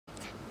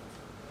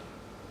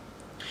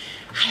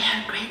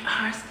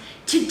Forest,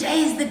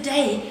 today is the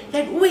day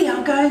that we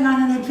are going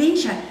on an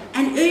adventure.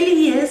 And early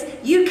years,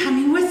 you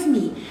coming with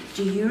me.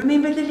 Do you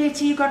remember the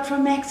letter you got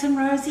from Max and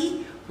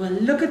Rosie? Well,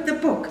 look at the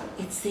book.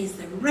 It says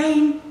the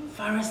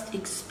Rainforest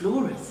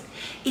Explorers.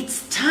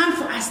 It's time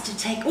for us to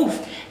take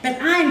off.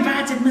 But I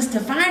invited Mr.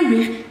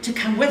 Weinrich to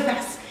come with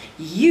us.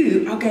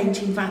 You are going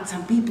to invite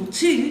some people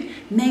too.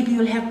 Maybe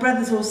you'll have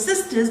brothers or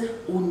sisters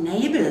or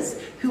neighbors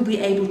who'll be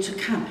able to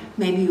come.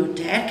 Maybe your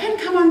dad can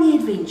come on the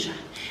adventure.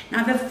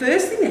 Now the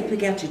first thing that we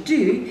got to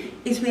do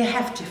is we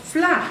have to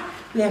fly.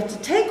 We have to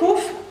take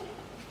off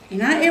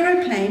in our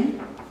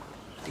aeroplane.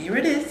 There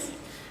it is.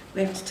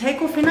 We have to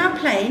take off in our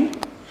plane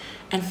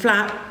and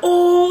fly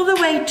all the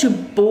way to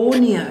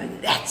Borneo.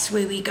 That's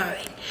where we're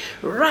going.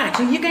 Right,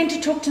 are you going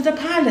to talk to the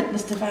pilot,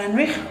 Mr.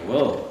 Weinrich? I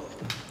will.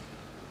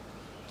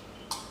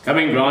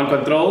 Coming ground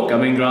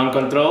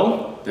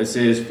control. This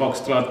is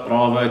Foxtrot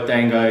Bravo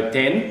Tango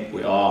 10.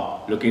 We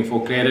are looking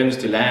for clearance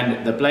to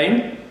land the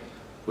plane.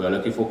 We are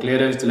looking for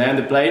clearance to land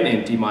the plane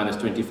in T-minus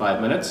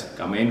 25 minutes.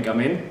 Come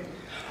in.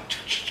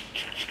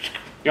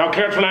 You're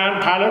clear to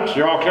land, pilot.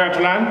 You're clear to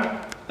land.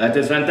 That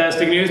is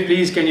fantastic news.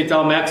 Please, can you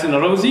tell Max and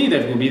Rosie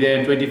that we'll be there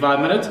in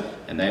 25 minutes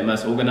and they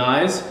must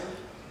organize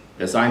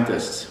the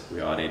scientists. We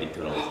are ready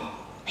to roll.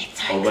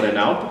 Over and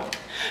out.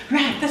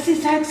 Right, this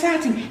is so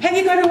exciting. Have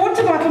you got a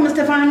water bottle,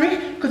 Mr.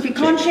 Weinrich? Because we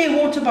can't share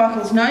water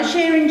bottles. No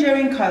sharing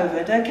during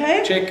COVID,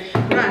 okay? Check.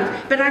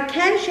 Right, but I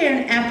can share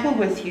an apple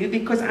with you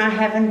because I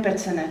haven't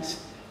bitten it.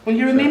 Will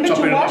you remember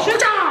to wash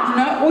it?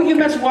 No, or you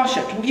must wash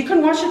it. You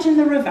can wash it in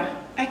the river.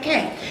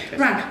 Okay.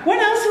 Right, what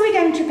else are we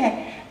going to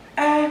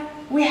pack?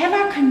 We have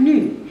our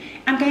canoe.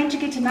 I'm going to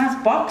get a nice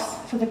box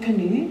for the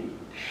canoe.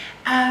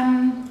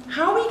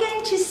 How are we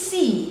going to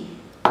see?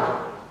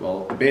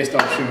 Well, the best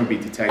option would be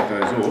to take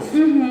those off.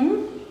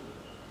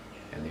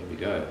 And there we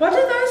go. What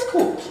are those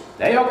called?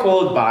 They are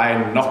called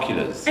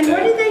binoculars. And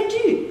what do they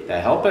do? They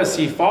help us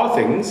see far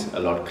things a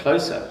lot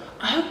closer.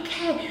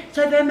 Okay,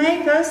 so they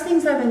make those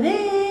things over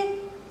there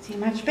see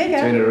much bigger.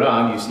 Turn it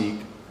around, you see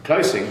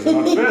close things a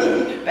lot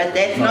further. But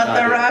that's not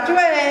the right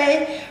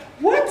way.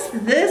 What's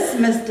this,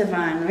 Mr.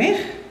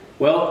 Weinrich?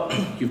 Well,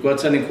 you've got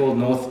something called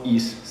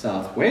northeast,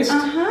 southwest,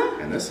 Uh-huh.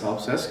 and this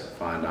helps us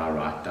find our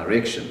right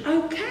direction.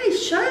 Okay,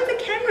 show the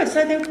camera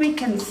so that we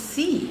can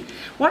see.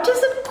 What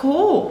is it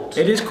called?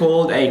 It is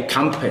called a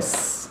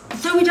compass.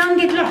 So we don't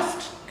get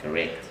lost.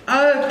 Correct.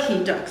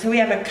 Okay, Doc. So we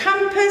have a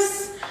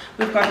compass.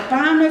 We've got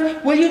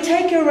binoculars. Will you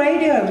take your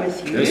radio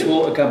with you? This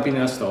will accompany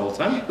us the whole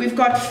time. We've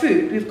got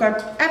food. We've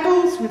got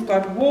apples. We've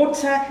got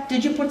water.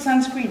 Did you put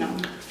sunscreen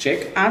on?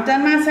 Check. I've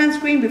done my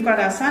sunscreen. We've got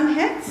our sun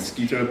hats.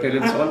 Mosquito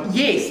repellents on?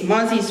 Yes,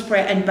 mozzie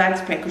spray and bug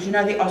spray, because you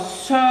know there are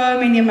so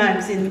many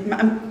mugs in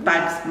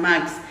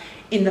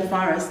the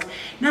forest.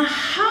 Now,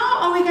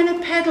 how are we going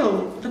to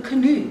paddle the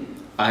canoe?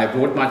 I have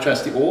brought my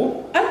trusty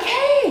oar.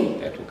 Okay.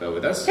 That will go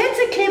with us. That's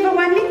a clever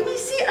one. Let me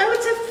see. Oh,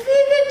 it's a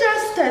feather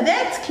duster.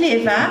 That's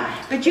clever.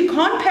 But you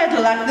can't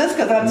paddle like this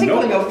because I'll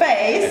tickle your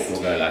face. That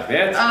will go like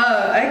that.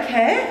 Oh,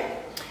 okay.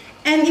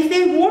 And if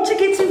the water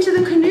gets into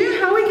the canoe,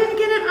 how are we going to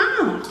get it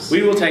out?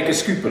 We will take a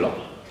scoop along.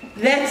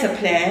 That's a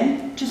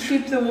plan, to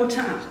scoop the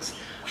water out.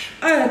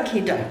 Okay,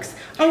 dogs.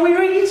 Are we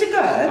ready to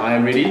go? I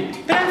am ready.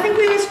 But I think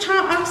we must try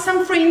ask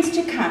some friends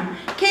to come.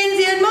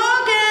 Kenzie and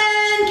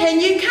Morgan,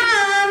 can you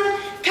come?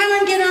 Come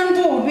and get on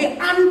board.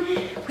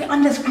 We're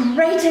on this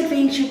great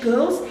adventure,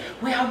 girls.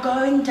 We are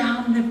going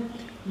down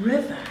the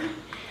river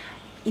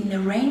in the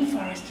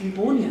rainforest in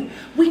Borneo.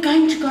 We're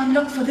going to go and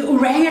look for the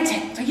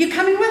orangutans. Are you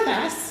coming with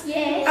us?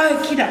 Yes.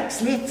 Okie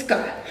dokes, let's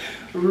go.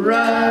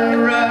 Row,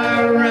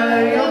 row, row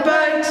your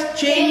boat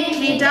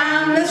gently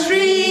down the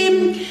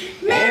stream.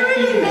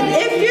 Merriment,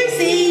 if you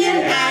see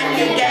an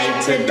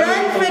alligator,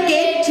 don't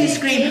forget to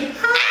scream.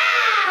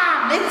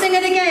 Ah! Let's sing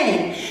it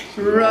again.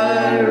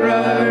 Row,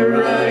 row,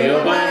 row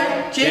your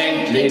boat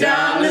gently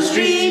down the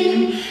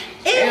stream.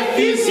 If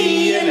you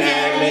see an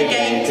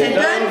alligator,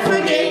 don't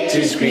forget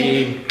to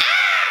scream.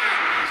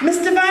 Ah!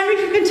 Mr.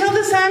 Weinrich, you can tell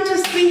the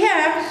scientists we're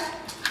here.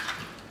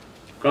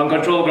 Ground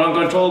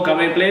control, come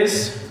in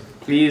please.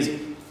 Please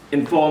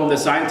inform the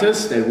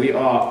scientists that we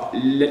are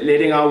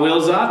letting our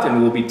wheels out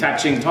and we'll be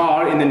touching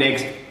tar in the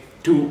next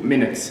 2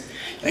 minutes.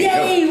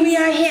 Yay, we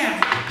are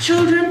here.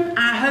 Children,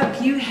 I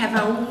hope you have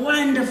a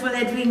wonderful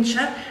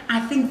adventure. I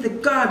think the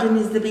garden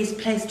is the best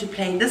place to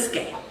play this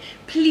game.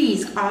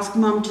 Please ask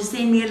Mom to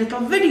send me a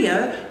little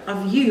video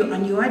of you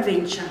on your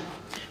adventure.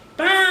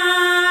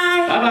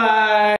 Bye! Bye-bye!